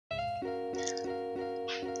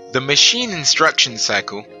The machine instruction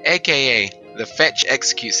cycle, aka the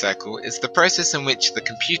fetch-execute cycle, is the process in which the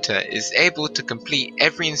computer is able to complete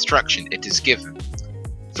every instruction it is given.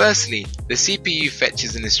 Firstly, the CPU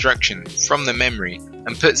fetches an instruction from the memory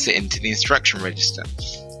and puts it into the instruction register.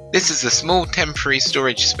 This is a small temporary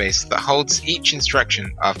storage space that holds each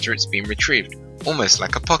instruction after it's been retrieved, almost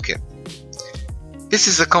like a pocket. This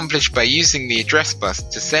is accomplished by using the address bus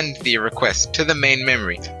to send the request to the main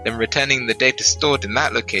memory, then returning the data stored in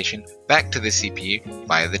that location back to the CPU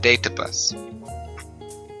via the data bus.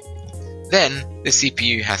 Then, the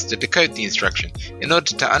CPU has to decode the instruction in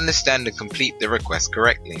order to understand and complete the request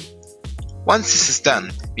correctly. Once this is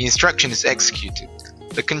done, the instruction is executed.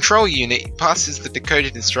 The control unit passes the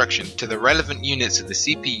decoded instruction to the relevant units of the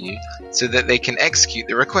CPU so that they can execute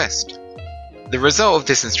the request. The result of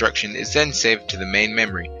this instruction is then saved to the main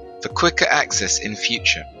memory for quicker access in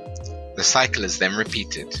future. The cycle is then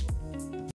repeated.